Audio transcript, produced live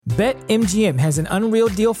BetMGM has an unreal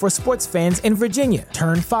deal for sports fans in Virginia.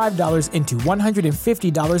 Turn $5 into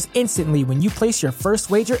 $150 instantly when you place your first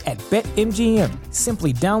wager at BetMGM.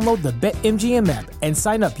 Simply download the BetMGM app and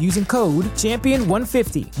sign up using code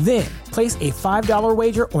Champion150. Then, place a $5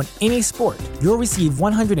 wager on any sport. You'll receive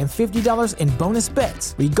 $150 in bonus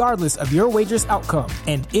bets, regardless of your wager's outcome.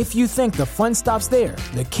 And if you think the fun stops there,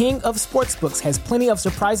 the King of Sportsbooks has plenty of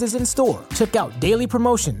surprises in store. Check out daily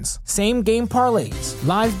promotions, same-game parlays,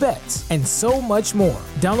 live bets, and so much more.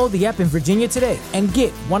 Download the app in Virginia today and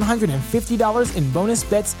get $150 in bonus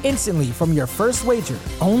bets instantly from your first wager.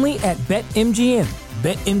 Only at BetMGM.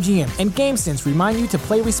 BetMGM and GameSense remind you to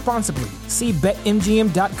play responsibly. See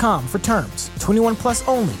BetMGM.com for terms. 21 plus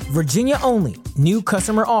only. Virginia only. New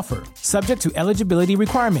customer offer. Subject to eligibility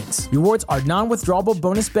requirements. Rewards are non-withdrawable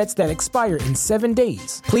bonus bets that expire in 7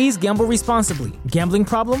 days. Please gamble responsibly. Gambling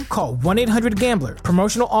problem? Call 1-800-GAMBLER.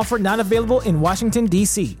 Promotional offer not available in Washington,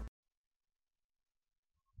 D.C.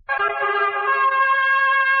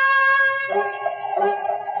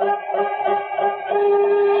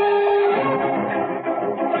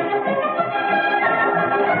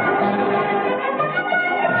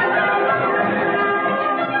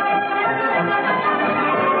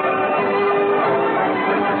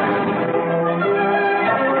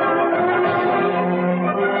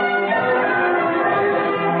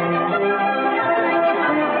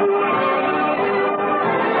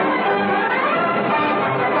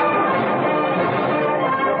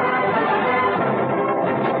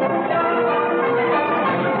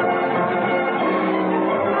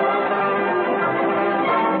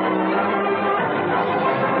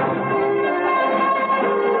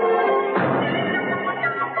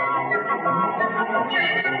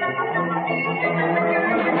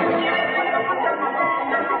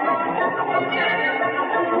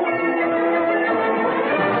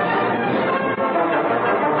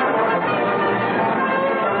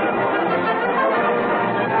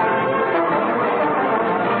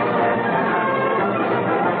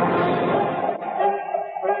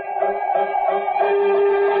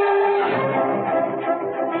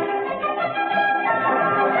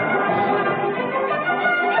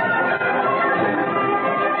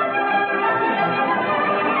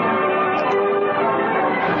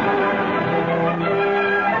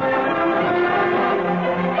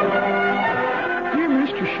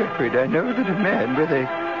 I know that a man with a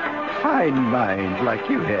fine mind like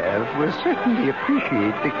you have will certainly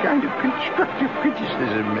appreciate the kind of constructive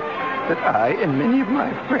criticism that I and many of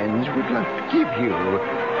my friends would like to give you.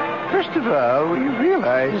 First of all, you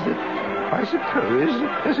realize that, I suppose,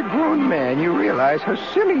 as a grown man, you realize how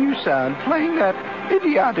silly you sound playing that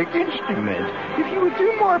idiotic instrument. If you would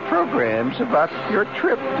do more programs about your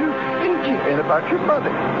trip to India and about your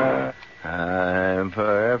mother. I'm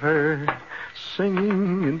forever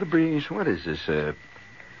singing in the breeze. What is this?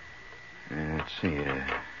 Let's see.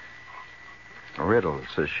 A riddle. It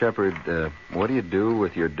says, Shepherd, what do you do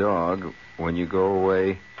with your dog when you go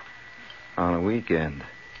away on a weekend?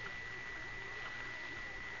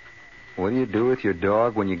 What do you do with your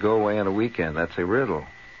dog when you go away on a weekend? That's a riddle.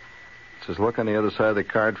 It says, look on the other side of the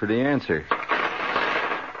card for the answer.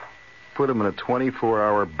 Put him in a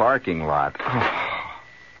 24-hour barking lot.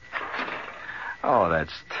 Oh,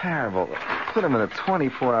 that's terrible. Put him in a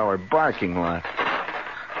 24-hour barking lot.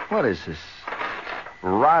 What is this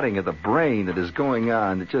rotting of the brain that is going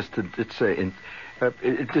on? Does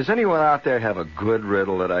anyone out there have a good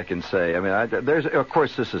riddle that I can say? I mean, of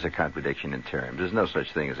course, this is a contradiction in terms. There's no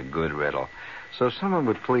such thing as a good riddle. So if someone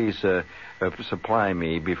would please supply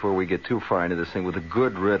me, before we get too far into this thing, with a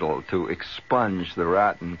good riddle to expunge the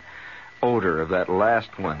rotten odor of that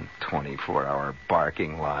last one, 24-hour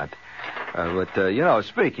barking lot.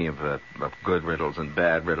 Speaking of good riddles and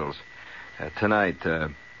bad riddles, tonight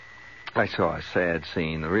I saw a sad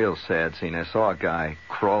scene, a real sad scene. I saw a guy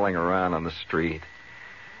crawling around on the street.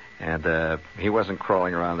 And he wasn't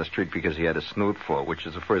crawling around the street because he had a snoot full, which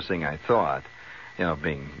is the first thing I thought,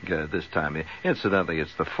 being this time. Incidentally,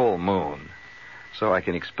 it's the full moon. So I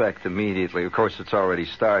can expect immediately, of course, it's already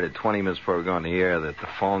started, 20 minutes before we go on the air, that the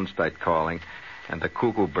phones start calling and the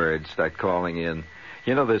cuckoo birds start calling in.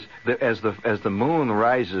 As the moon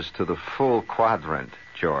rises to the full quadrant,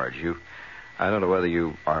 George, I don't know whether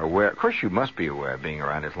you are aware. Of course, you must be aware, being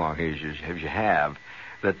around as long as you have,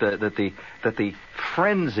 that the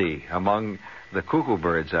frenzy among the cuckoo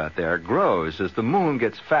birds out there grows as the moon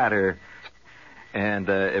gets fatter. And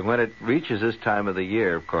when it reaches this time of the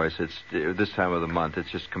year, of course, it's this time of the month, it's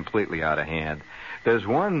just completely out of hand. There's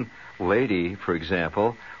one lady, for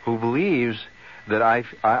example, who believes that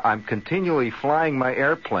I'm continually flying my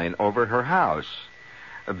airplane over her house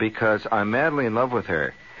because I'm madly in love with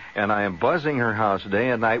her. and I am buzzing her house day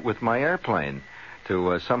and night with my airplane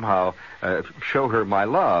to somehow show her my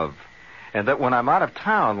love. And that when I'm out of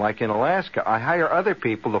town, like in Alaska, I hire other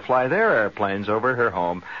people to fly their airplanes over her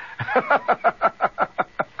home.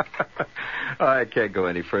 I can't go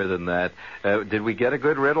any further than that. Did we get a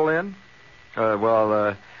good riddle in?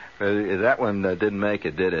 That one didn't make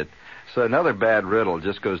it, did it? So another bad riddle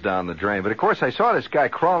just goes down the drain. But, of course, I saw this guy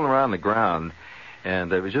crawling around the ground,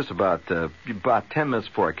 and it was just about 10 minutes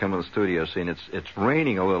before I come to the studio scene. It's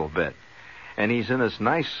raining a little bit. And he's in this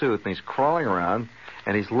nice suit, and he's crawling around,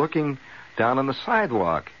 and he's looking down on the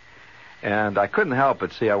sidewalk. And I couldn't help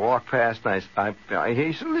but see. I walked past, and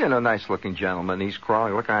he's a nice-looking gentleman. He's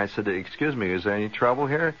crawling. Look, I said, "Excuse me, is there any trouble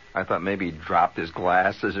here?" I thought maybe he dropped his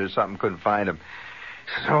glasses or something, couldn't find him.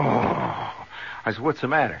 He says, "Oh." I said, "What's the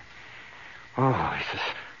matter?" "Oh," he says,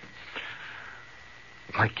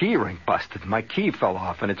 "my key ring busted. My key fell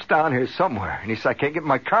off, and it's down here somewhere." And he said, "I can't get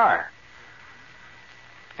my car."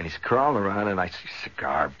 And he's crawling around, and I see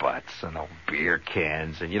cigar butts and old beer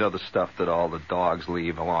cans and, the stuff that all the dogs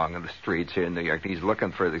leave along in the streets here in New York. He's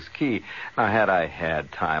looking for this key. Now, had I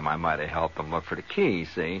had time, I might have helped him look for the key,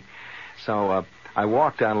 see? So I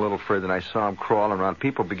walked down a little further, and I saw him crawling around.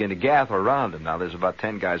 People begin to gather around him. Now, there's about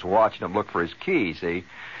 10 guys watching him look for his key, see?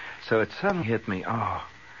 So it suddenly hit me,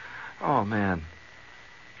 oh, man.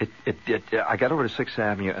 I got over to 6th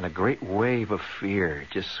Avenue, and a great wave of fear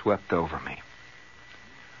just swept over me.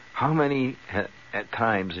 How many at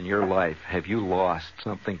times in your life have you lost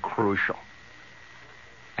something crucial?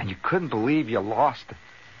 And you couldn't believe you lost it.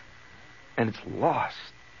 And it's lost.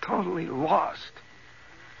 Totally lost.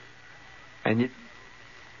 And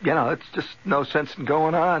it's just no sense in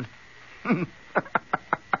going on.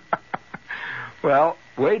 Well,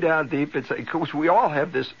 way down deep, because we all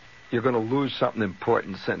have this, you're going to lose something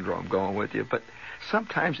important syndrome going with you. But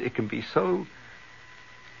sometimes it can be so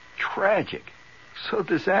tragic, so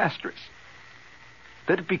disastrous,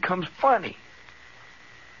 that it becomes funny.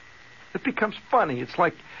 It becomes funny. It's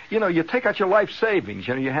like, you take out your life savings.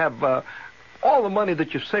 You have all the money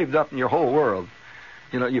that you've saved up in your whole world.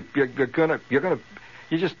 You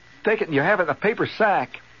just take it and you have it in a paper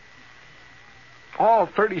sack, all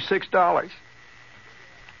 $36,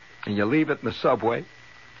 and you leave it in the subway.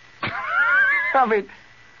 I mean,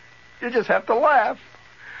 you just have to laugh.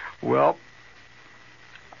 Well,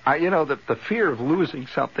 the fear of losing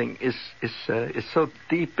something is so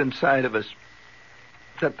deep inside of us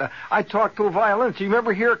that I talked to a violinist. Do you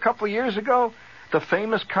remember here a couple of years ago, the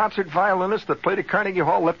famous concert violinist that played at Carnegie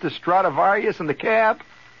Hall left his Stradivarius in the cab?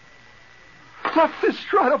 Left his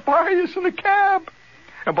Stradivarius in the cab.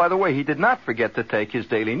 And by the way, he did not forget to take his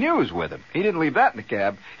Daily News with him. He didn't leave that in the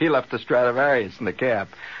cab. He left the Stradivarius in the cab.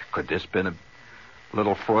 Could this have been a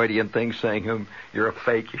little Freudian thing saying you're a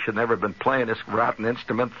fake, you should never have been playing this rotten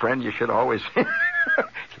instrument, friend, you should always...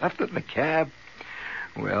 Left it in the cab.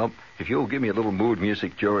 Well, if you'll give me a little mood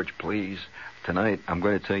music, George, please. Tonight, I'm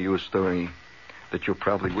going to tell you a story that you'll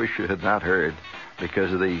probably wish you had not heard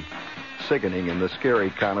because of the sickening and the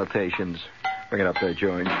scary connotations. Bring it up there,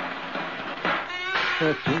 George.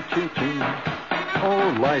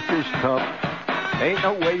 Oh, life is tough. Ain't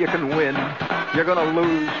no way you can win. You're going to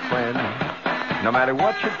lose, friend. No matter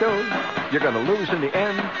what you do, you're going to lose in the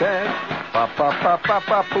end. Pa pa pa pa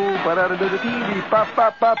pa poo pa da da da dee pa pa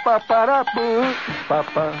pa pa pa da poo pa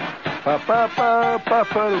pa pa pa pa pa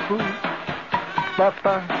pa da poo pa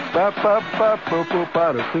pa pa pa pa pa poo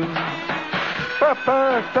pa da poo pa pa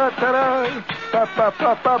da da da pa pa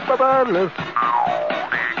pa pa pa pa da.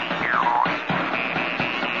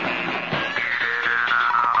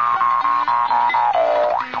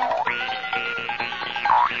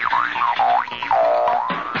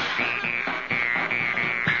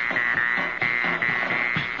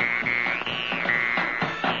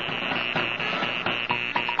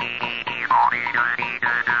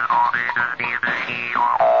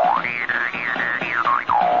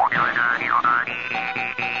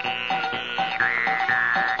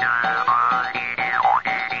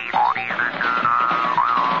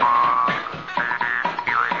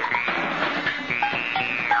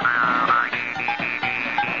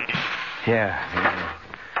 Yeah.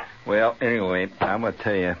 Well, anyway, I'm going to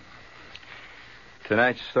tell you,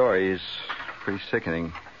 tonight's story is pretty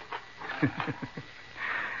sickening.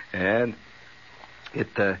 And it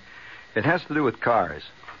has to do with cars.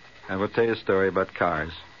 I will tell you a story about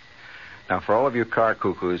cars. Now, for all of you car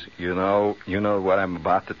cuckoos, you know what I'm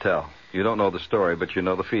about to tell. You don't know the story, but you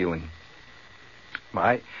know the feeling.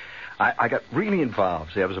 I got really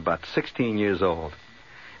involved. See, I was about 16 years old,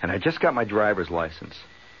 and I just got my driver's license.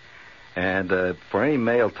 And for any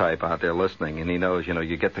male type out there listening, and he knows,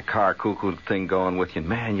 you get the car cuckoo thing going with you,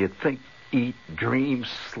 man, you think, eat, dream,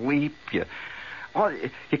 sleep. You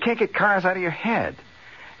can't get cars out of your head.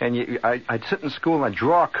 And I'd sit in school and I'd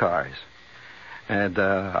draw cars. And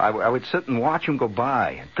I would sit and watch them go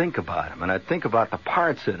by and think about them. And I'd think about the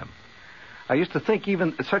parts in them. I used to think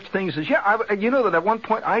even such things as, that at one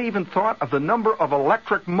point I even thought of the number of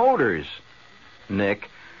electric motors, Nick,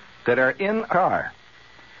 that are in a car.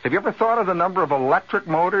 Have you ever thought of the number of electric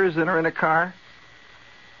motors that are in a car?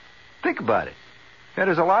 Think about it. Yeah,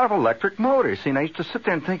 there's a lot of electric motors. See, and I used to sit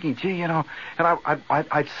there and thinking, gee, and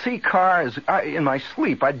I'd see cars in my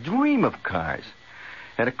sleep. I'd dream of cars.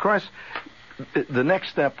 And, of course, the next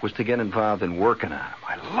step was to get involved in working on them.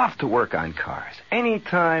 I love to work on cars.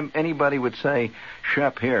 Anytime anybody would say,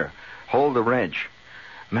 Shep, here, hold the wrench.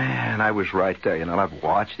 Man, I was right there. I'd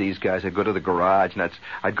watch these guys. I'd go to the garage, and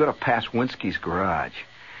I'd go to Paswinski's garage.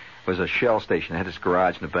 It was a Shell station. It had this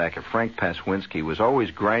garage in the back. And Frank Paswinski was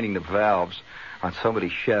always grinding the valves on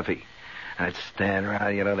somebody's Chevy. And I'd stand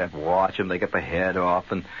around, I'd watch them. They get the head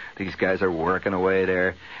off, and these guys are working away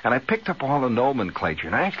there. And I picked up all the nomenclature,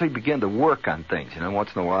 and I actually began to work on things.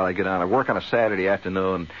 Once in a while I get on. I work on a Saturday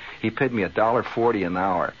afternoon. He paid me $1.40 an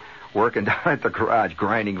hour working down at the garage,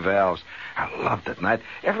 grinding valves. I loved it. And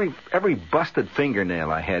every busted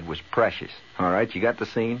fingernail I had was precious. All right, you got the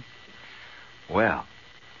scene? Well,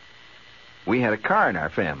 we had a car in our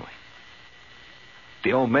family.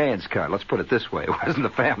 The old man's car. Let's put it this way. It wasn't the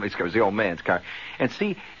family's car. It was the old man's car. And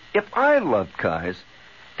see, if I loved cars,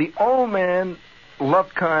 the old man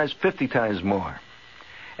loved cars 50 times more.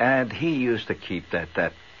 And he used to keep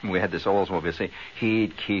that we had this Oldsmobile. See,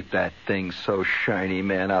 he'd keep that thing so shiny,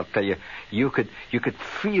 man. I'll tell you, you could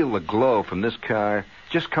feel the glow from this car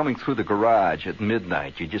just coming through the garage at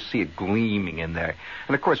midnight. You just see it gleaming in there.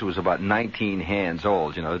 And, of course, it was about 19 hands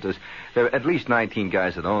old. There were at least 19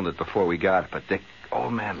 guys that owned it before we got it. But the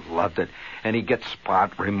old man loved it. And he'd get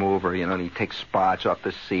spot remover, and he'd take spots off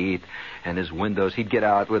the seat and his windows. He'd get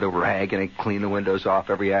out with a rag and he'd clean the windows off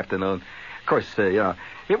every afternoon. Of course,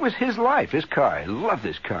 it was his life, his car. He loved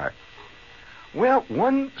his car. Well,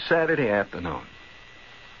 one Saturday afternoon,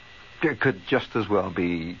 there could just as well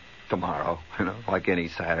be tomorrow, like any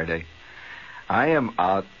Saturday. I am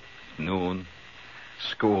out noon,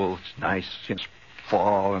 school, it's nice, it's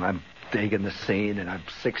fall, and I'm digging the scene, and I'm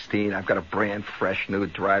 16. I've got a brand fresh new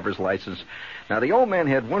driver's license. Now, the old man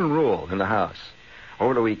had one rule in the house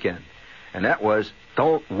over the weekend, and that was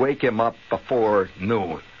don't wake him up before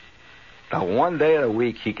noon. Now, one day of the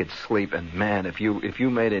week he could sleep, and man, if you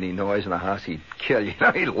made any noise in the house, he'd kill you.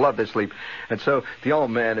 He loved to sleep. And so the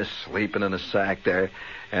old man is sleeping in a sack there,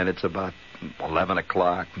 and it's about 11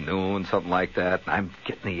 o'clock, noon, something like that. And I'm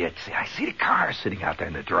getting the itch. I see the car sitting out there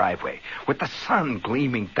in the driveway with the sun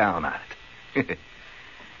gleaming down on it.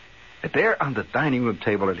 And there on the dining room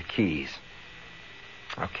table are the keys.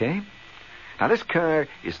 Okay? Now, this car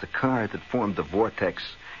is the car that formed the vortex.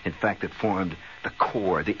 In fact, it formed the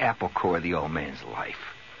core, the apple core of the old man's life.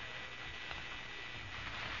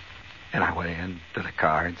 And I went into the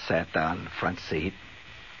car and sat down in the front seat.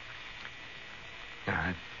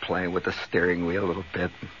 Playing with the steering wheel a little bit,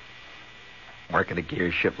 working the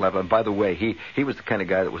gear shift level. And by the way, he was the kind of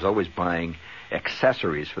guy that was always buying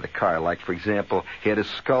accessories for the car. Like, for example, he had a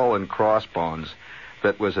skull and crossbones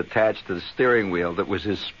that was attached to the steering wheel that was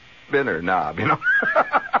his spinner knob,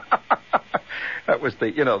 That was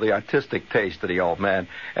the artistic taste of the old man.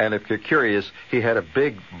 And if you're curious, he had a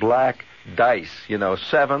big black dice,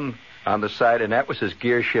 7 on the side, and that was his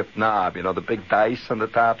gear shift knob, the big dice on the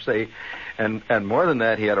top, see? And more than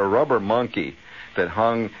that, he had a rubber monkey that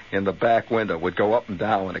hung in the back window, would go up and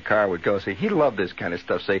down when the car would go. See, he loved this kind of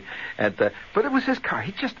stuff, see? And but it was his car.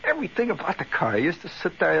 He just, everything about the car. He used to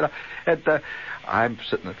sit there, and I'm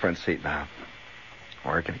sitting in the front seat now,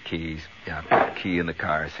 working the keys. Put the key in the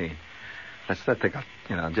car, see? Let's not think of,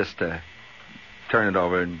 just turn it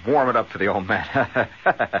over and warm it up for the old man.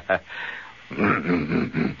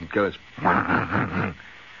 It goes.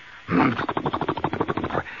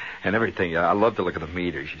 And everything. I love to look at the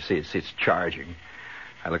meters. You see, it's charging.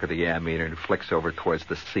 I look at the ammeter and it flicks over towards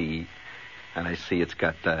the C. And I see it's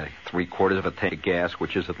got 3/4 of a tank of gas,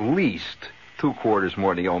 which is at least 2/4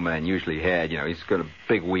 more than the old man usually had. He's got a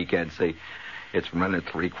big weekend, see. It's running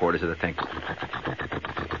 3/4 of the tank.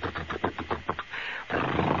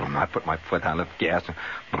 I put my foot on the gas.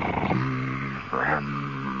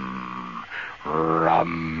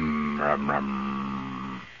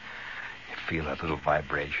 You feel that little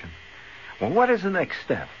vibration. Well, what is the next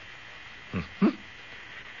step?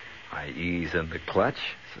 I ease in the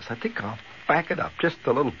clutch. Says, I think I'll back it up just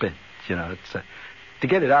a little bit. It's to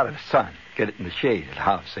get it out of the sun, get it in the shade of the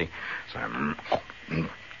house, see? So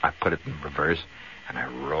I put it in reverse, and I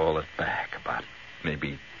roll it back about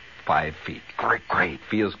maybe 5 feet. Great.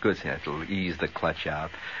 Feels good. So I have to ease the clutch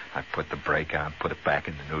out. I put the brake on, put it back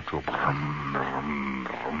into neutral. Brum, brum,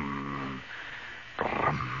 brum,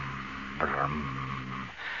 brum, brum.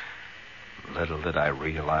 Little did I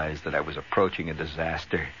realize that I was approaching a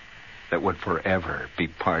disaster that would forever be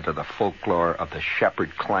part of the folklore of the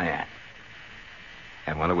Shepherd clan.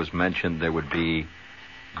 And when it was mentioned, there would be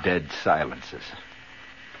dead silences.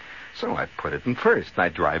 So I put it in first, and I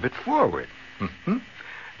drive it forward.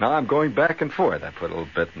 Now I'm going back and forth. I put a little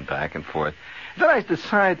bit in back and forth. Then I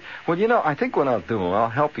decide, well, I think what I'll do, I'll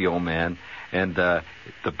help the old man, and the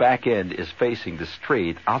back end is facing the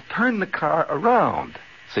street. I'll turn the car around,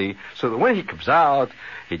 see? So that when he comes out,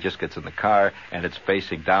 he just gets in the car, and it's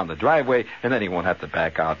facing down the driveway, and then he won't have to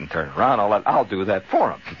back out and turn around. I'll do that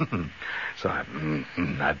for him. So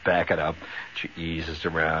I back it up. She eases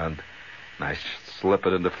around, and I slip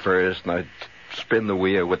it into first, and I spin the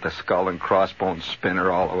wheel with the skull and crossbones spinner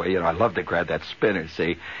all the way. I love to grab that spinner,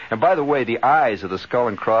 see? And by the way, the eyes of the skull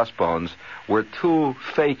and crossbones were 2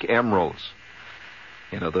 fake emeralds.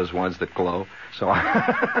 Those ones that glow. So,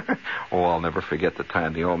 I'll never forget the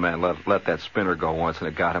time the old man let that spinner go once, and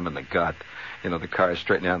it got him in the gut. The car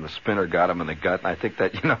straightened out, and the spinner got him in the gut. And I think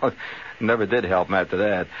that, never did help him after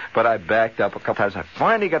that. But I backed up a couple times. I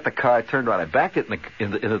finally got the car turned around. I backed it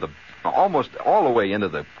into the almost all the way into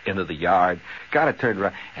the yard. Got it turned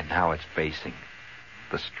around, and now it's facing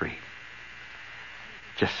the street.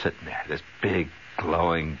 Just sitting there, this big,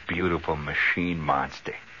 glowing, beautiful machine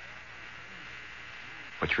monster.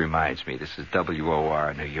 Which reminds me, this is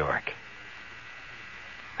WOR New York.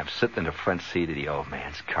 I'm sitting in the front seat of the old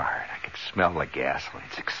man's car, and I can smell the gasoline.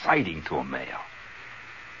 It's exciting to a male.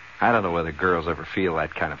 I don't know whether girls ever feel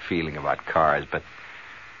that kind of feeling about cars, but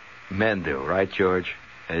men do, right, George?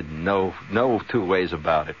 And no 2 ways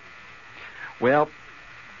about it. Well,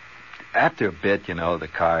 after a bit, the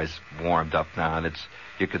car's warmed up now, and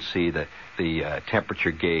you could see the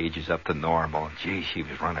temperature gauge is up to normal. And gee, she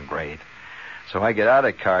was running great. So I get out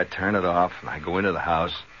of the car, turn it off, and I go into the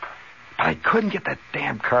house. But I couldn't get that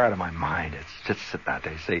damn car out of my mind. It's just sitting out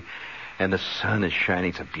there, see? And the sun is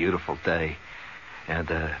shining. It's a beautiful day. And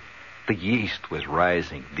the yeast was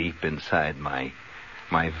rising deep inside my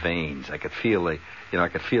veins. I could feel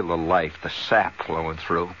the life, the sap flowing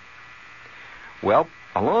through. Well,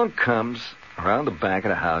 around the back of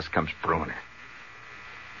the house comes Bruner,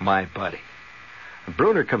 my buddy. And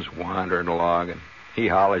Bruner comes wandering along, and he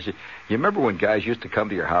hollers. You remember when guys used to come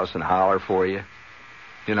to your house and holler for you?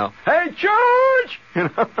 Hey, George!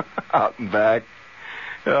 Out and back.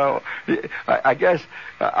 I guess,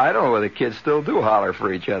 I don't know whether kids still do holler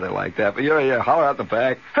for each other like that, but, holler out in the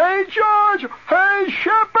back. Hey, George! Hey,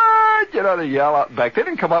 Shepherd! They yell out in the back. They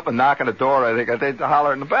didn't come up and knock on the door, I think. They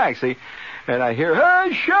holler in the back, see? And I hear,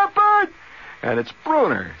 hey, Shepherd! And it's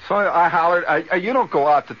Bruner. So I hollered. You don't go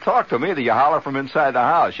out to talk to him either. You holler from inside the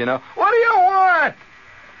house, What do you want?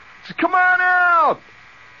 Said, come on out.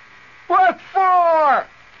 What for?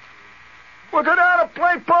 We're going out to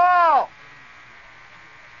play ball.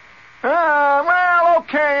 Well,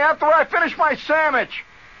 okay, after I finish my sandwich.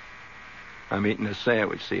 I'm eating a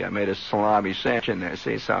sandwich, see. I made a salami sandwich in there,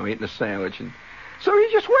 see. So I'm eating a sandwich, and so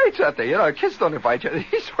he just waits out there. Kids don't invite you.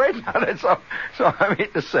 He's waiting out there, so I'm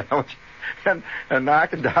eating the sandwich. And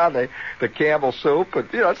knocking down the Campbell soup, but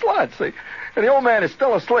it's lunch. See? And the old man is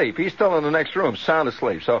still asleep. He's still in the next room, sound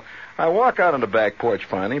asleep. So I walk out on the back porch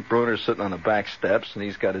finally. Bruner's sitting on the back steps, and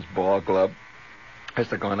he's got his ball glove. I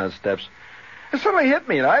start going down the steps. And suddenly hit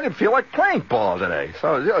me, and I didn't feel like playing ball today.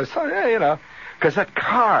 So because that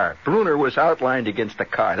car, Bruner was outlined against the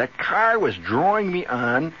car. That car was drawing me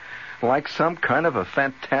on like some kind of a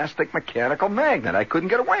fantastic mechanical magnet. I couldn't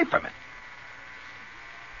get away from it.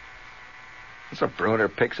 So Bruner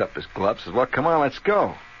picks up his glove, says, well, come on, let's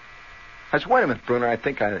go. I said, wait a minute, Bruner, I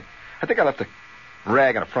think I left the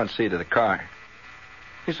rag on the front seat of the car.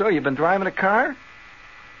 He said, oh, you've been driving a car?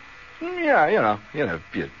 Yeah,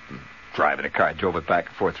 you driving a car. I drove it back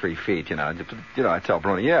and forth 3 feet, I tell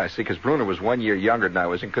Bruner, yeah, I see, because Bruner was 1 year younger than I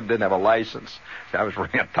was and didn't have a license. So I was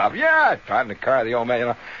running on top. Yeah, driving the car, the old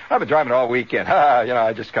man, I've been driving it all weekend.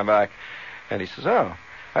 I just come back. And he says, oh.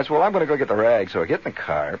 I said, well, I'm going to go get the rag. So I get in the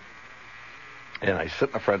car. And I sit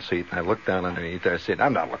in the front seat, and I look down underneath there, and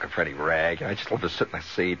I'm not looking for any rag. I just love to sit in the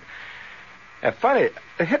seat. And finally,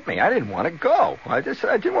 it hit me. I didn't want to go. I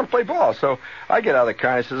didn't want to play ball. So I get out of the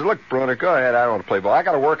car, and I says, look, Bruner, go ahead. I don't want to play ball. I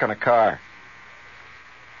got to work on the car.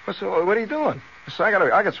 I said, well, what are you doing? I said,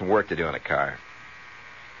 I got some work to do on the car.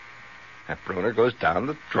 And Bruner goes down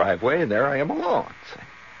the driveway, and there I am alone. See?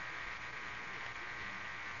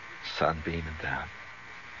 Sun beaming down.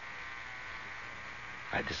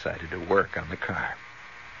 I decided to work on the car.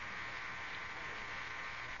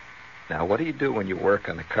 Now, what do you do when you work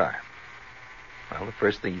on a car? Well, the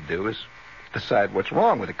first thing you do is decide what's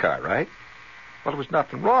wrong with the car, right? Well, there was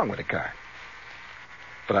nothing wrong with the car.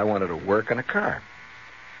 But I wanted to work on a car.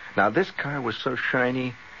 Now, this car was so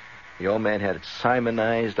shiny. The old man had it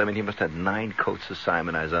Simonized. I mean, he must have 9 coats of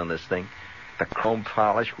Simonize on this thing. The chrome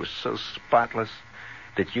polish was so spotless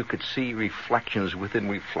that you could see reflections within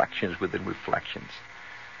reflections within reflections.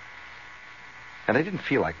 And I didn't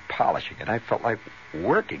feel like polishing it. I felt like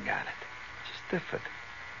working on it. Just different.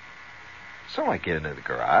 So I get into the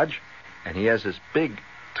garage, and he has this big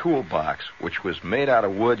toolbox, which was made out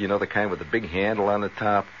of wood, you know, the kind with the big handle on the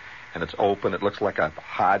top, and it's open. It looks like a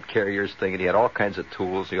hod carrier's thing, and he had all kinds of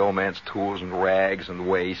tools, the old man's tools and rags and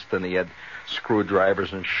waste, and he had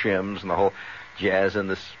screwdrivers and shims and the whole jazz in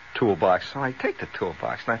this toolbox. So I take the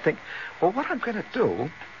toolbox, and I think, well, what I'm going to do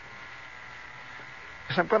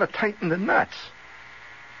is I'm going to tighten the nuts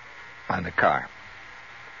on the car.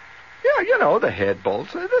 Yeah, you know, the head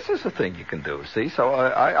bolts. This is the thing you can do, see? So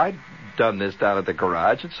I'd done this down at the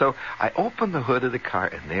garage, and so I opened the hood of the car,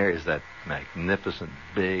 and there is that magnificent,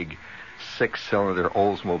 big, 6-cylinder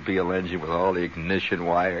Oldsmobile engine with all the ignition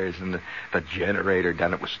wires and the generator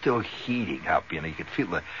down. It was still heating up, you know. You could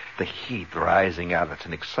feel the heat rising out. It's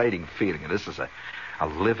an exciting feeling, and this is a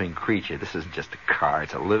living creature. This isn't just a car.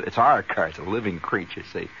 It's our car. It's a living creature,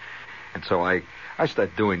 see? And so I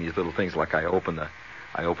start doing these little things, like I open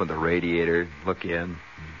the radiator, look in,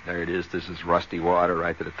 there it is. This is rusty water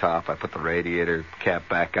right to the top. I put the radiator cap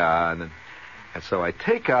back on, and so I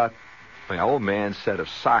take out my old man's set of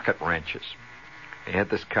socket wrenches. He had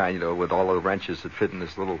this kind, you know, with all the wrenches that fit in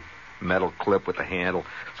this little metal clip with the handle.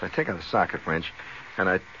 So I take out a socket wrench, and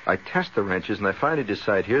I test the wrenches, and I finally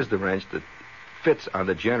decide here's the wrench that fits on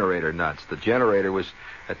the generator nuts. The generator was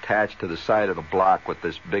attached to the side of the block with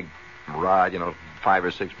this big rod, you know, 5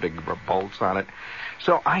 or 6 big bolts on it.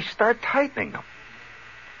 So I start tightening them.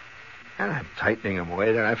 And I'm tightening them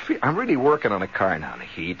away. And I'm really working on a car now. The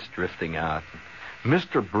heat's drifting out.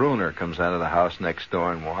 Mr. Bruner comes out of the house next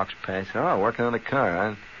door and walks past. Oh, working on a car,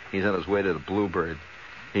 huh? He's on his way to the Bluebird.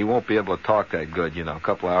 He won't be able to talk that good, you know, a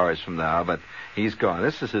couple of hours from now, but he's gone.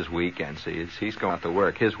 This is his weekend, see. He's going out to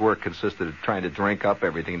work. His work consisted of trying to drink up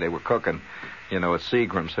everything they were cooking, you know, at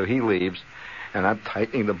Seagram. So he leaves, and I'm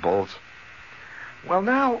tightening the bolts. Well,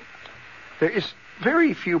 now, there is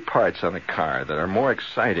very few parts on a car that are more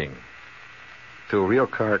exciting to a real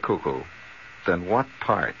car cuckoo than what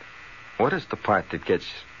part? What is the part that gets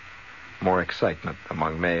more excitement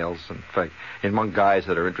among males, in fact, among guys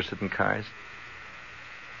that are interested in cars?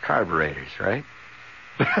 Carburetors, right?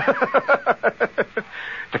 The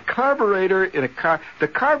carburetor in a car, the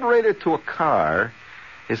carburetor to a car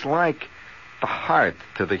is like the heart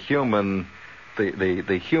to the human,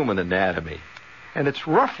 the human anatomy. And it's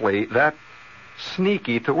roughly that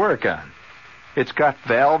sneaky to work on. It's got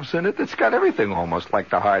valves in it. It's got everything almost like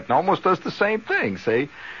the heart, and almost does the same thing, see?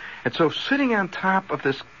 And so sitting on top of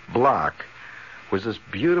this block was this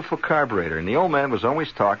beautiful carburetor, and the old man was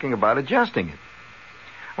always talking about adjusting it.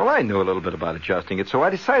 Well, I knew a little bit about adjusting it, so I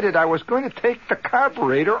decided I was going to take the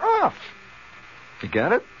carburetor off. You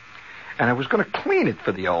got it? And I was going to clean it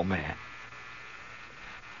for the old man.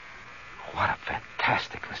 What a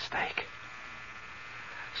fantastic mistake.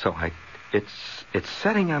 So it's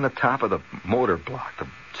sitting on the top of the motor block,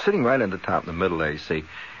 sitting right on the top in the middle there, you see,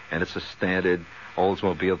 and it's a standard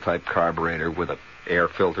Oldsmobile-type carburetor with an air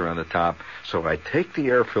filter on the top. So I take the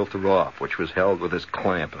air filter off, which was held with this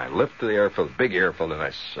clamp, and I lift the air filter, big air filter, and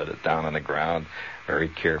I set it down on the ground very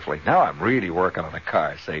carefully. Now I'm really working on the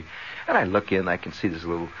car, see, and I look in, I can see this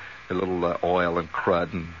little oil and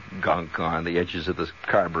crud and gunk on the edges of this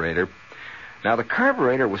carburetor. Now the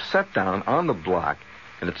carburetor was set down on the block,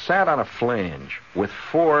 and it sat on a flange with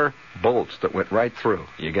 4 bolts that went right through.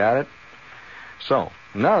 You got it? So,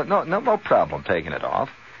 no problem taking it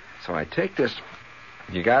off. So I take this,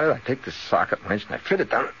 you got it? I take this socket wrench and I fit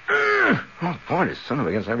it down. Oh, boy, this son of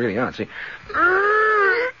a gun, I'm really on. See?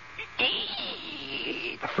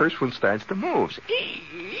 The first one starts to move.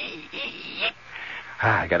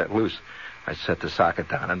 I got it loose. I set the socket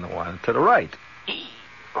down and the one to the right.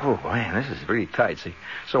 Oh, man, this is really tight, see?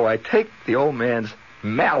 So I take the old man's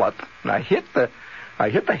mallet and I hit the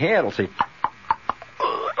handle, see?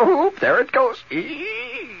 Oop, there it goes.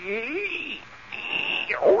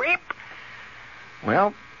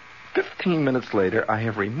 Well, 15 minutes later, I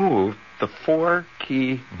have removed the 4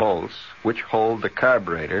 key bolts which hold the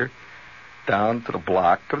carburetor down to the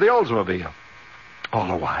block of the Oldsmobile. All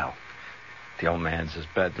the while, the old man's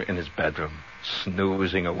in his bedroom,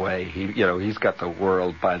 snoozing away. He's got the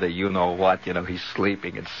world by the you-know-what. He's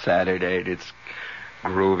sleeping. It's Saturday. It's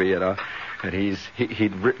groovy, and he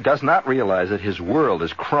does not realize that his world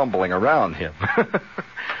is crumbling around him.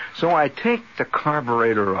 So I take the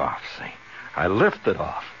carburetor off, see. I lift it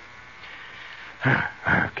off.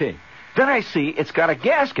 Okay. Then I see it's got a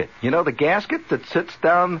gasket. The gasket that sits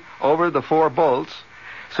down over the 4 bolts.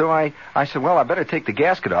 So I said, well, I better take the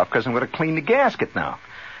gasket off because I'm going to clean the gasket now.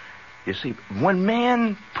 You see, when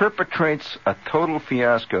man perpetrates a total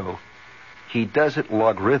fiasco, he does it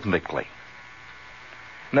logarithmically.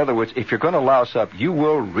 In other words, if you're going to louse up, you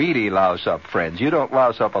will really louse up, friends. You don't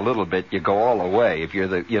louse up a little bit, you go all the way if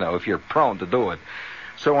you're prone to do it.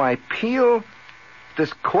 So I peel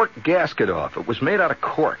this cork gasket off. It was made out of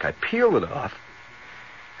cork. I peel it off,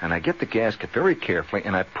 and I get the gasket very carefully,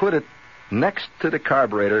 and I put it next to the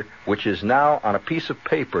carburetor, which is now on a piece of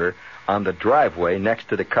paper on the driveway next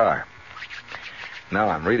to the car. Now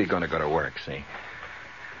I'm really going to go to work, see.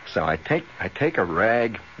 So I take a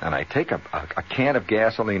rag, and I take a can of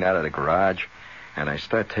gasoline out of the garage, and I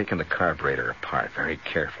start taking the carburetor apart very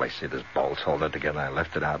carefully. See, there's bolts holding it together. I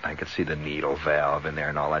lift it out, and I can see the needle valve in there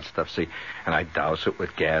and all that stuff, see. And I douse it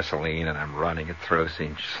with gasoline, and I'm running it through, see,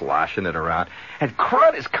 sloshing it around. And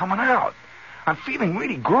crud is coming out. I'm feeling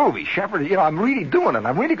really groovy, Shepard. I'm really doing it.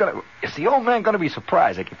 I'm really going to... Is the old man going to be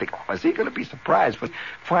surprised? I can think, is he going to be surprised when he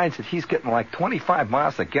finds that he's getting like 25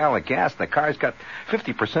 miles a gallon of gas, and the car's got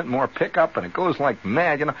 50% more pickup, and it goes like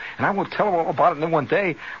mad, And I won't tell him all about it. And then one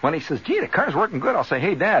day, when he says, gee, the car's working good, I'll say,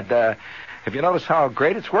 hey, Dad, have you noticed how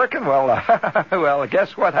great it's working? Well, well,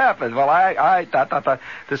 guess what happened? Well,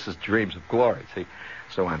 this is dreams of glory, see.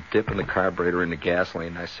 So I'm dipping the carburetor in the gasoline,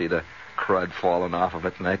 and I see the crud falling off of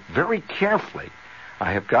it, and I very carefully,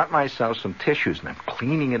 I have got myself some tissues, and I'm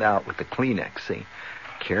cleaning it out with the Kleenex, see.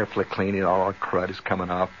 Carefully cleaning it, all the crud is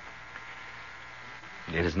coming off.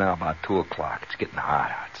 It is now about 2 o'clock. It's getting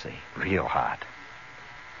hot out, see. Real hot.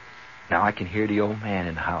 Now I can hear the old man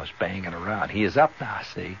in the house banging around. He is up now,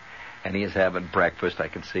 see. And he is having breakfast. I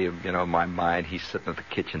can see him, in my mind. He's sitting at the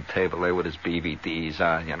kitchen table there with his BVDs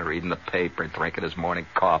on, reading the paper, drinking his morning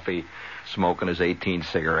coffee, smoking his 18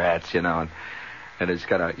 cigarettes, and he's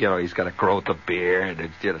got a growth of beer, and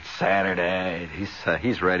it's Saturday.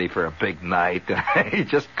 He's ready for a big night. He's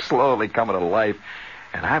just slowly coming to life,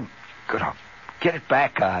 and I'm gonna get it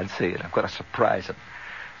back on, see, and I'm gonna surprise him.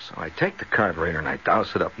 So I take the carburetor and I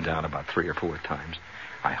douse it up and down about 3 or 4 times.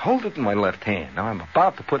 I hold it in my left hand. Now I'm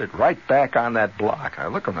about to put it right back on that block. I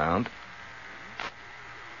look around.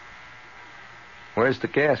 Where's the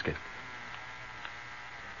gasket?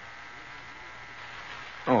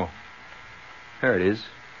 Oh, there it is.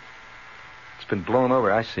 It's been blown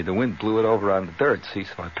over. I see. The wind blew it over on the dirt, see?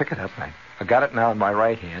 So I pick it up, and I got it now in my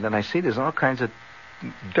right hand, and I see there's all kinds of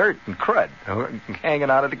dirt and crud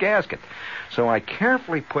hanging out of the gasket. So I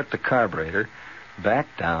carefully put the carburetor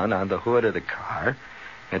back down on the hood of the car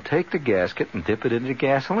and take the gasket and dip it into the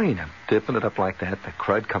gasoline. I'm dipping it up like that. The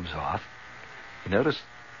crud comes off. You notice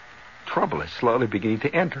trouble is slowly beginning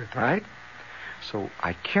to enter it, right? So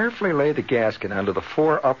I carefully lay the gasket onto the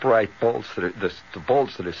 4 upright bolts the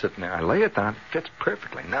bolts that are sitting there. I lay it down. It fits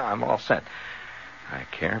perfectly. Now I'm all set. I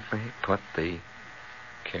carefully put the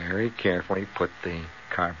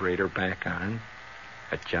carburetor back on.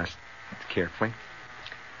 Adjust carefully.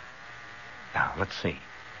 Now, let's see.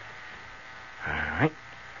 All right.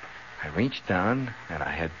 I reached down, and I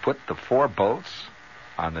had put the 4 bolts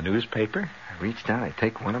on the newspaper. I reached down, I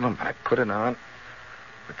take one of them, and I put it on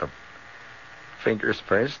with the fingers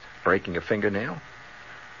first, breaking a fingernail.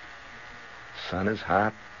 Sun is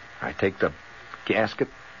hot. I take the gasket,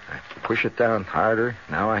 I push it down harder.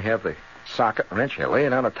 Now I have the socket wrench. I lay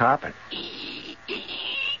it on the top, and...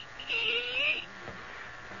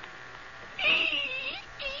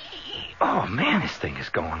 Oh, man, this thing is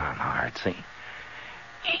going on hard, see?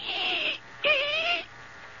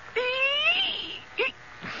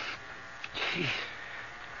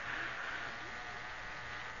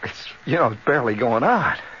 It's barely going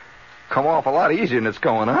on. Come off a lot easier than it's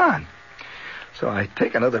going on. So I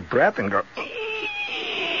take another breath and go...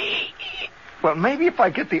 Well, maybe if I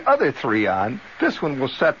get the other 3 on, this one will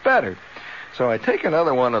set better. So I take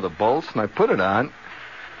another one of the bolts and I put it on.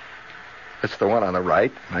 It's the one on the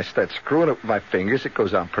right. And I start screwing it with my fingers. It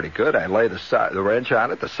goes on pretty good. I lay the wrench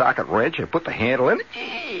on it, the socket wrench. I put the handle in.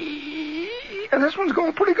 And this one's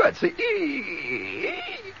going pretty good. See?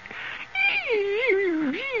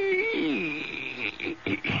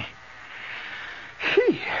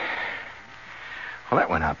 Well, that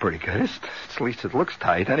went out pretty good. At least it looks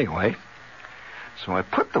tight anyway. So I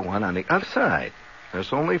put the one on the other side.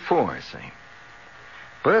 There's only 4, see.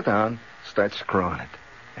 Put it down, start screwing it.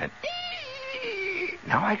 And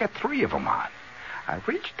now I got 3 of them on. I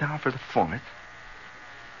reached down for the 4th.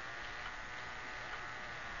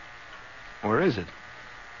 Where is it?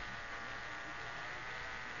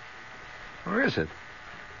 Where is it?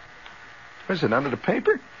 Is it under the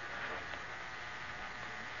paper?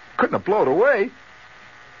 Couldn't have blown away.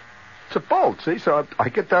 It's a bolt, see? So I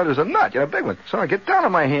get down, there's a nut, a big one. So I get down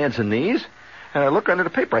on my hands and knees, and I look under the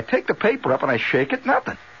paper. I take the paper up and I shake it,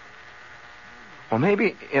 nothing. Well,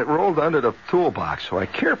 maybe it rolled under the toolbox, so I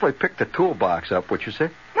carefully picked the toolbox up, which you say,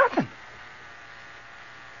 nothing.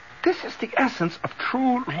 This is the essence of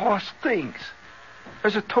true lost things.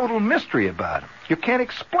 There's a total mystery about them. You can't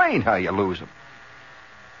explain how you lose them.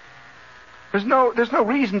 There's no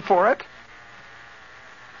reason for it.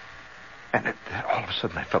 And all of a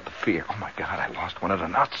sudden I felt the fear. Oh, my God, I lost one of the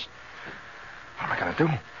nuts. What am I going to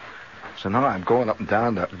do? So now I'm going up and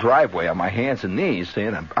down the driveway on my hands and knees, see,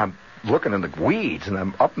 and I'm looking in the weeds, and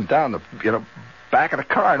I'm up and down the back of the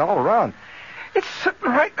car and all around. It's sitting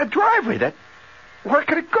right in the driveway. Where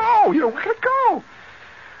could it go? Where could it go?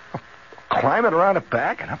 Climbing around the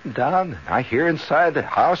back and up and down. And I hear inside the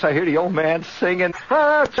house, I hear the old man singing.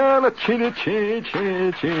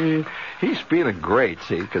 He's feeling great,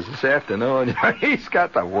 see, because this afternoon, he's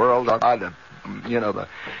got the world on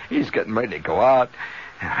he's getting ready to go out.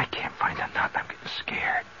 And I can't find a nut. I'm getting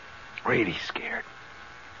scared. Really scared.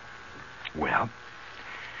 Well,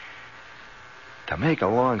 to make a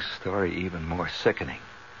long story even more sickening,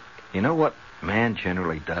 you know what man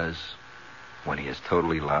generally does when he is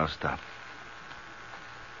totally loused up?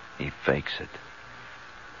 He fakes it.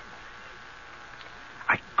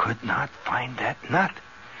 I could not find that nut.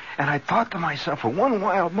 And I thought to myself for one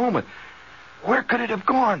wild moment, where could it have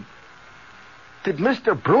gone? Did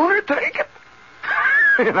Mr. Bruner take it?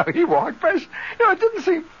 He walked past. It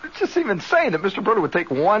just seemed insane that Mr. Bruner would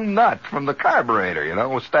take one nut from the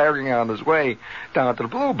carburetor, staggering on his way down to the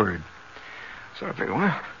Bluebird. So I figured,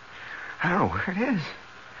 well, I don't know where it is.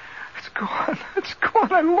 It's gone. It's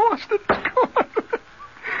gone. I lost it. It's gone.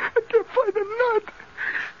 I can't find the nut.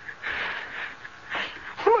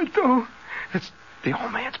 Well, I do. It's the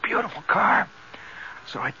old man's beautiful car.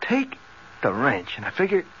 So I take the wrench, and I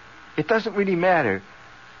figure it doesn't really matter.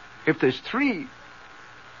 If there's 3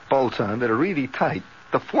 bolts on that are really tight,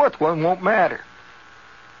 the 4th one won't matter.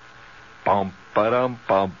 Bum, ba-dum,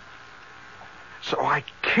 bum. So I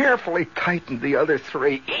carefully tightened the other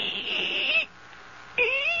 3.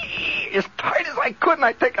 As tight as I could, and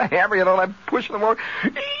I take a hammer, and I'm pushing them over.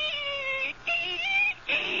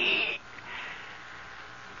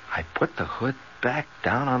 I put the hood back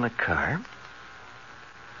down on the car,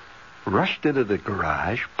 rushed into the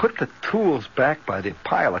garage, put the tools back by the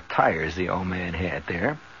pile of tires the old man had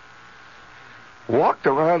there, walked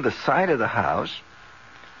around the side of the house,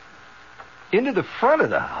 into the front of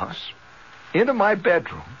the house, into my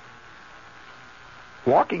bedroom,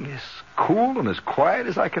 walking as cool and as quiet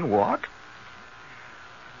as I can walk,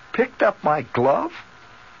 picked up my glove,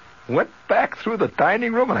 went back through the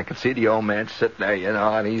dining room, and I could see the old man sitting there,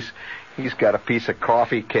 and he's got a piece of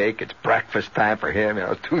coffee cake. It's breakfast time for him,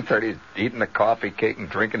 2:30, eating the coffee cake and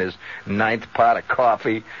drinking his 9th pot of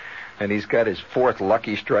coffee, and he's got his 4th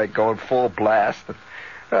Lucky Strike going full blast.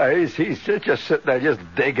 He's just sitting there just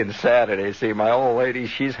digging Saturday. See, my old lady,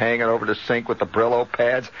 she's hanging over the sink with the Brillo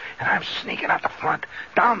pads, and I'm sneaking out the front.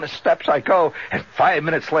 Down the steps I go, and 5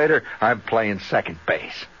 minutes later, I'm playing second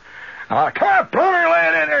base. Come on, Bruner,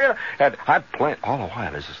 land in here. And I'm playing. All the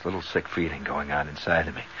while, there's this little sick feeling going on inside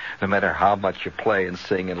of me. No matter how much you play and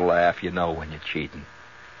sing and laugh, you know when you're cheating.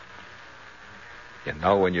 You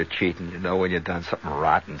know when you're cheating. You know when you've done something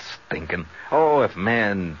rotten, stinking. Oh, if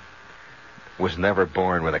man was never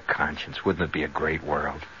born with a conscience, wouldn't it be a great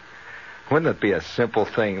world? Wouldn't it be a simple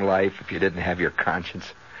thing, life, if you didn't have your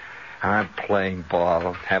conscience? I'm playing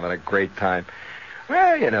ball, having a great time.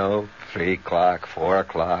 Well, 3 o'clock, 4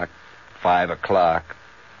 o'clock, 5 o'clock.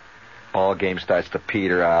 Ball game starts to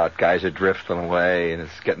peter out. Guys are drifting away, and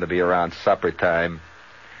it's getting to be around supper time.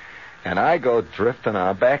 And I go drifting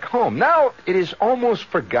on back home. Now, it is almost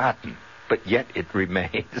forgotten, but yet it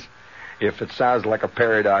remains. If it sounds like a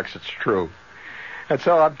paradox, it's true. And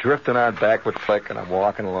so I'm drifting on back with Flick, and I'm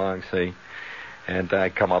walking along, see. And I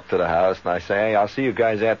come up to the house, and I say, hey, I'll see you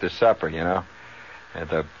guys after supper,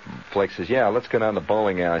 And Flick says, yeah, let's go down to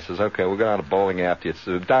bowling alley. I says, okay, we'll go down to bowling after you.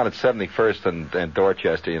 It's down at 71st and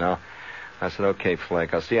Dorchester, I said, okay,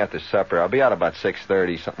 Flick, I'll see you after supper. I'll be out about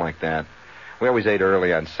 6:30, something like that. We always ate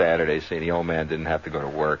early on Saturdays. See, the old man didn't have to go to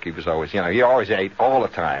work. He was always, he always ate all the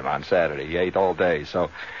time on Saturday. He ate all day. So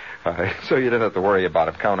So you didn't have to worry about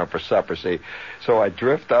him coming up for supper, see. So I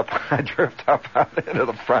drift up out into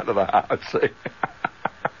the front of the house, see.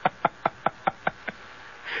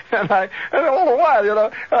 And all the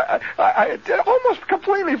while, I had almost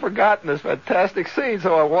completely forgotten this fantastic scene.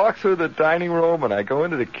 So I walk through the dining room and I go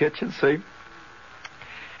into the kitchen, see.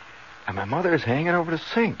 And my mother is hanging over the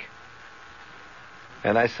sink.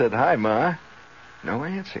 And I said, "Hi, Ma." No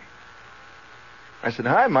answer. I said,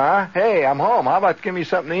 "Hi, Ma. Hey, I'm home. How about give me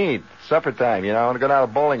something to eat? Supper time, I want to go down to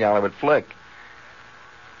the bowling alley with Flick."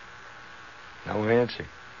 No answer.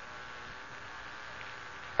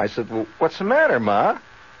 I said, "Well, what's the matter, Ma?"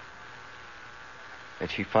 And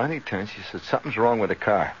she finally turned. She said, "Something's wrong with the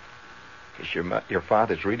car. Because your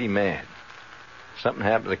father's really mad. Something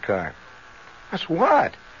happened to the car." I said,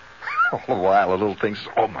 "What?" All the while, the little thing says,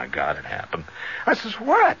 "Oh, my God, it happened." I says,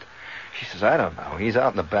 "What?" She says, "I don't know. He's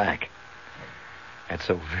out in the back." And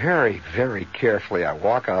so very, very carefully, I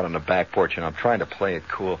walk out on the back porch, and I'm trying to play it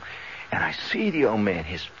cool. And I see the old man.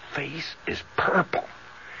 His face is purple.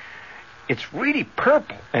 It's really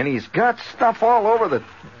purple. And he's got stuff all over the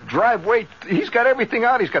driveway. He's got everything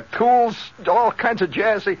out. He's got tools, all kinds of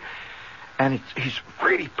jazzy. And he's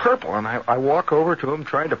really purple. And I walk over to him,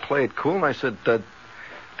 trying to play it cool, and I said,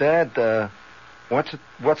 "Dad, what's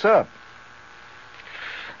up?"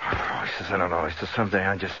 Oh, he says, "I don't know." He says,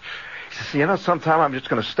 He says, sometime I'm just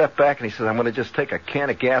going to step back, and he says, "I'm going to just take a can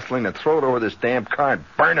of gasoline and throw it over this damn car and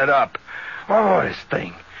burn it up." Oh, this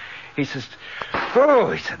thing. He says,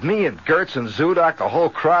 he said, "Me and Gertz and Zudok, the whole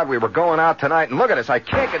crowd, we were going out tonight, and look at us. I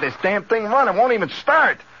can't get this damn thing running. It won't even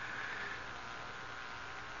start."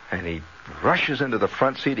 And he rushes into the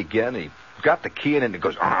front seat again, and he got the key in it, and it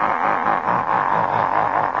goes,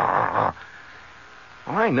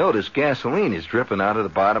 Well, I noticed gasoline is dripping out of the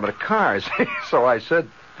bottom of the car. So I said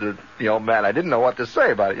to the old man, I didn't know what to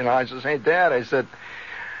say about it. I said, "Hey, Dad," I said,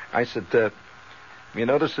 "You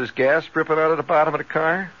notice this gas dripping out of the bottom of the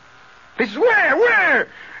car?" He says, Where?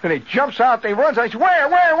 And he jumps out, and he runs. I said,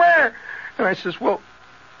 Where? And I says, "Well,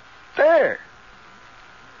 there."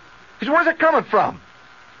 He said, "Where's it coming from?"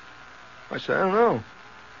 I said, "I don't know."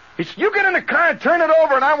 He said, "You get in the car and turn it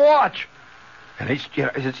over, and I watch." And he's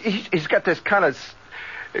got this kind of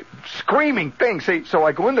screaming thing. See, so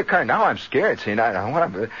I go in the car. Now I'm scared. See,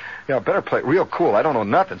 I better play it real cool. I don't know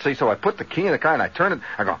nothing. See, so I put the key in the car and I turn it.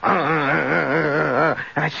 I go,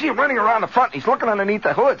 and I see him running around the front. He's looking underneath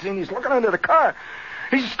the hood. See, and he's looking under the car.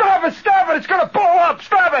 He says, Stop it! It's going to blow up!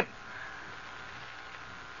 Stop it!"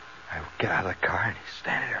 I get out of the car and he's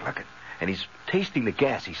standing there looking, and he's tasting the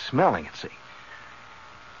gas. He's smelling it. See,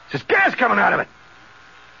 there's gas coming out of it.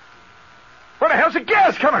 Where the hell's the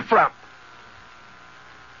gas coming from?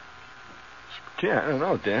 "Yeah, I don't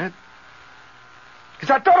know, Dad." Because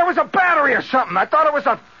I thought it was a battery or something. I thought it was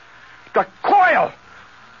the coil.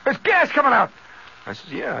 There's gas coming out. I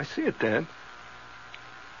said, "Yeah, I see it, Dad."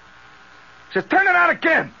 He says, "Turn it on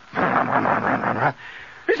again."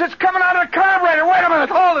 He says, "It's coming out of the carburetor. Wait a minute,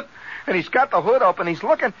 hold it." And he's got the hood open. He's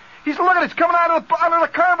looking. It's coming out of the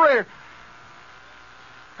carburetor.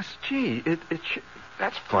 I said, "Gee,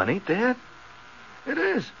 that's funny, Dad." It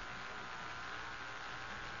is.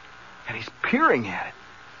 And he's peering at it.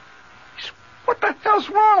 He says, "What the hell's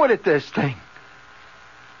wrong with this thing?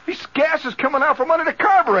 These gas is coming out from under the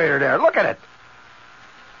carburetor there. Look at it."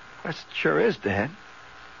 I said, "Sure is, Dad."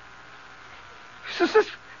 He says,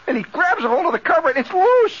 and he grabs a hold of the carburetor. It's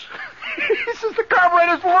loose. He says, "The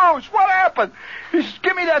carburetor's loose. What happened?" He says,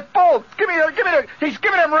 "Give me that bolt. He's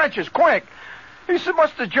giving them wrenches, quick." He said,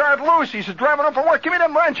 "Must have jarred loose." He said, "Driving up for work. Give me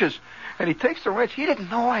them wrenches." And he takes the wrench. He didn't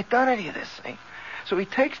know I'd done any of this thing. So he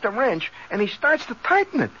takes the wrench, and he starts to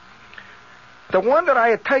tighten it. The one that I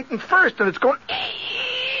had tightened first, and it's going...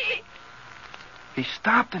 He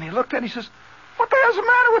stopped, and he looked at it, and he says, "What the hell's the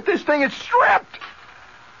matter with this thing? It's stripped.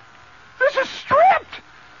 This is stripped.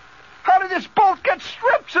 How did this bolt get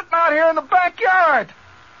stripped sitting out here in the backyard?"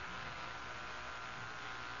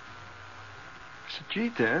 I said, "Gee,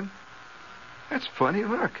 Dad, that's funny.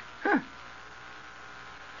 Look. Huh.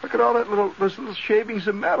 Look at all those little shavings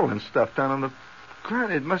of metal and stuff down on the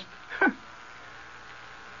ground. It must..."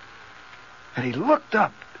 And he looked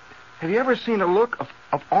up. Have you ever seen a look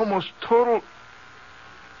of almost total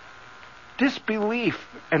disbelief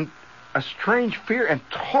and a strange fear and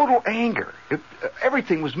total anger?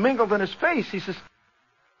 Everything was mingled in his face. He says,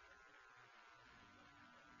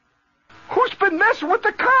 "Who's been messing with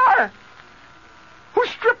the car? Who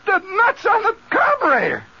stripped the nuts on the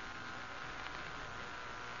carburetor?"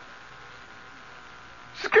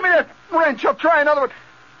 "Just give me that wrench. I'll try another one."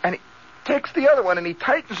 And he takes the other one and he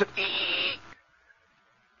tightens it.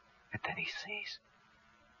 And then he sees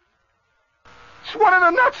One of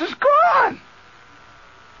the nuts is gone.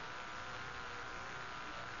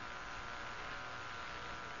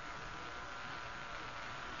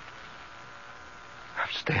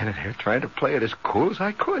 I'm standing here trying to play it as cool as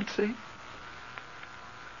I could, see?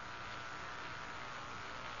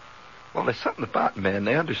 Well, there's something about men.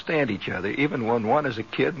 They understand each other, even when one is a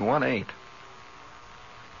kid and one ain't.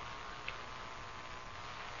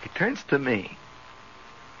 He turns to me,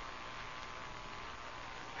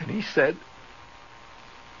 and he said,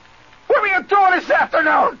 "What were you doing this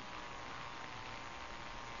afternoon?"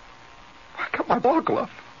 I got my ball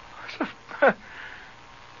glove. I said,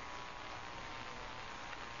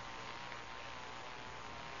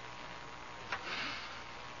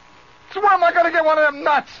 so where am I going to get one of them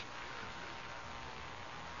nuts?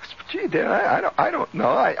 I said, gee, Dad, I don't know.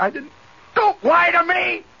 I didn't. Don't lie to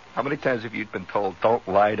me! How many times have you been told, don't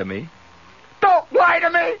lie to me? Don't lie to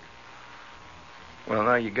me! Well,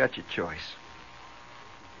 now you got your choice.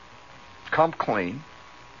 Come clean,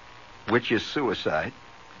 which is suicide,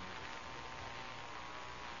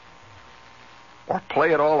 or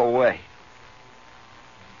play it all away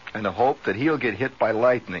in the hope that he'll get hit by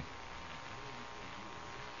lightning.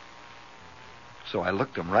 So I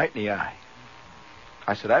looked him right in the eye.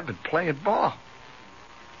 I said, I've been playing ball.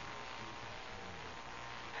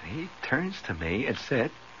 And he turns to me and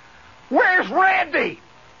said, "Where's Randy?"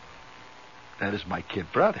 That is my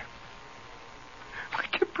kid brother. My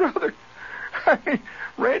kid brother. I mean,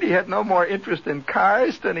 Randy had no more interest in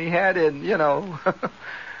cars than he had in, He said,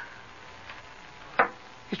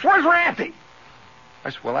 "Where's Randy?" I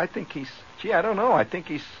said, well, I think he's, I don't know. I think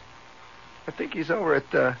he's over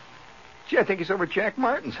at, I think he's over at Jack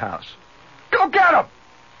Martin's house. Go get him!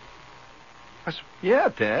 I said, yeah,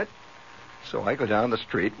 Dad. So I go down the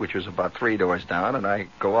street, which was about 3 doors down, and I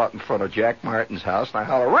go out in front of Jack Martin's house, and I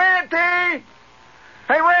holler, "Randy!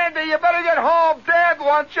 Hey, Randy, you better get home. Dad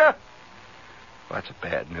wants you." Well, that's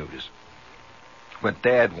bad news. When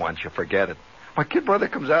Dad wants you, forget it. My kid brother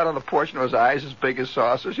comes out on the porch, and his eyes as big as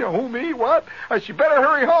saucers. Who, me? What? I said, "You better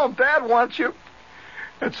hurry home. Dad wants you."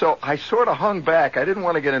 And so I sort of hung back. I didn't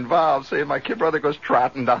want to get involved. See, my kid brother goes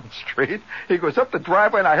trotting down the street. He goes up the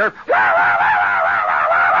driveway, and I heard, "Wah, wah, wah, wah, wah, wah,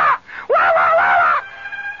 wah, wah, wah, wah, wah."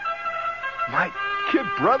 My kid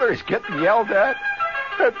brother is getting yelled at.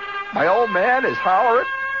 And my old man is hollering.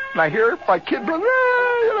 And I hear my kid brother,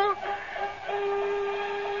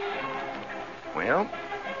 Well,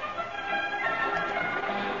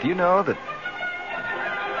 do you know that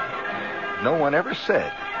no one ever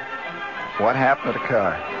said what happened to the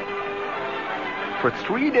car? For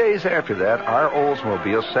 3 days after that, our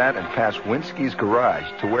Oldsmobile sat and passed Winsky's garage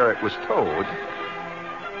to where it was towed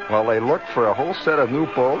while they looked for a whole set of new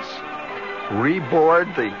bolts,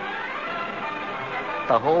 rebored the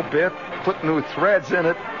whole bit, put new threads in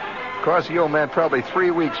it, cost the old man probably 3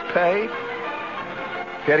 weeks' pay.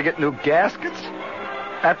 He had to get new gaskets.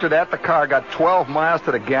 After that, the car got 12 miles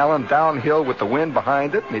to the gallon downhill with the wind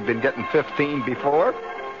behind it, and he'd been getting 15 before.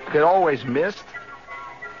 It always missed.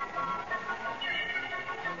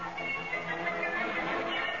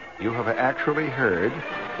 You have actually heard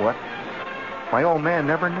what my old man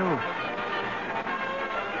never knew.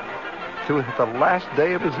 To the last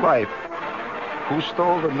day of his life, who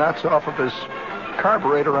stole the nuts off of his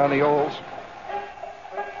carburetor on the Olds?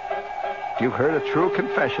 You've heard a true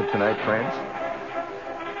confession tonight, friends.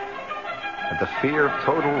 And the fear of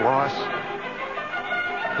total loss,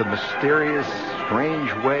 the mysterious,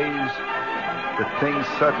 strange ways that things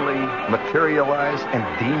suddenly materialize and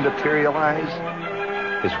dematerialize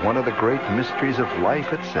is one of the great mysteries of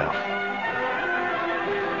life itself.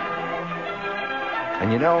 And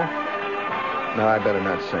no, I better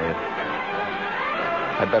not say it.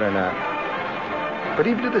 I better not. But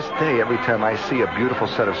even to this day, every time I see a beautiful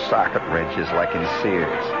set of socket wrenches like in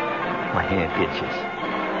Sears, my hand itches.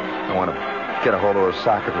 I want to get a hold of those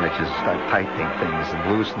socket wrenches and start tightening things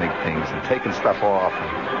and loosening things and taking stuff off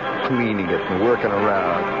and cleaning it and working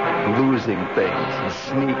around and losing things and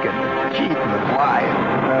sneaking and cheating and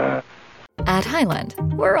lying. At Highland,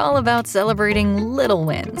 we're all about celebrating little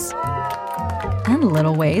wins and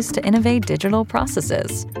little ways to innovate digital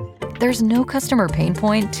processes. There's no customer pain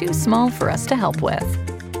point too small for us to help with.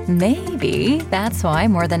 Maybe that's why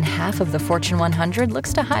more than half of the Fortune 100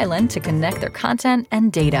 looks to Highland to connect their content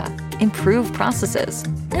and data, improve processes,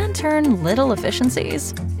 and turn little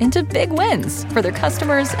efficiencies into big wins for their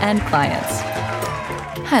customers and clients.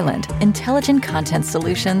 Highland, intelligent content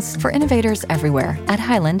solutions for innovators everywhere at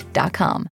highland.com.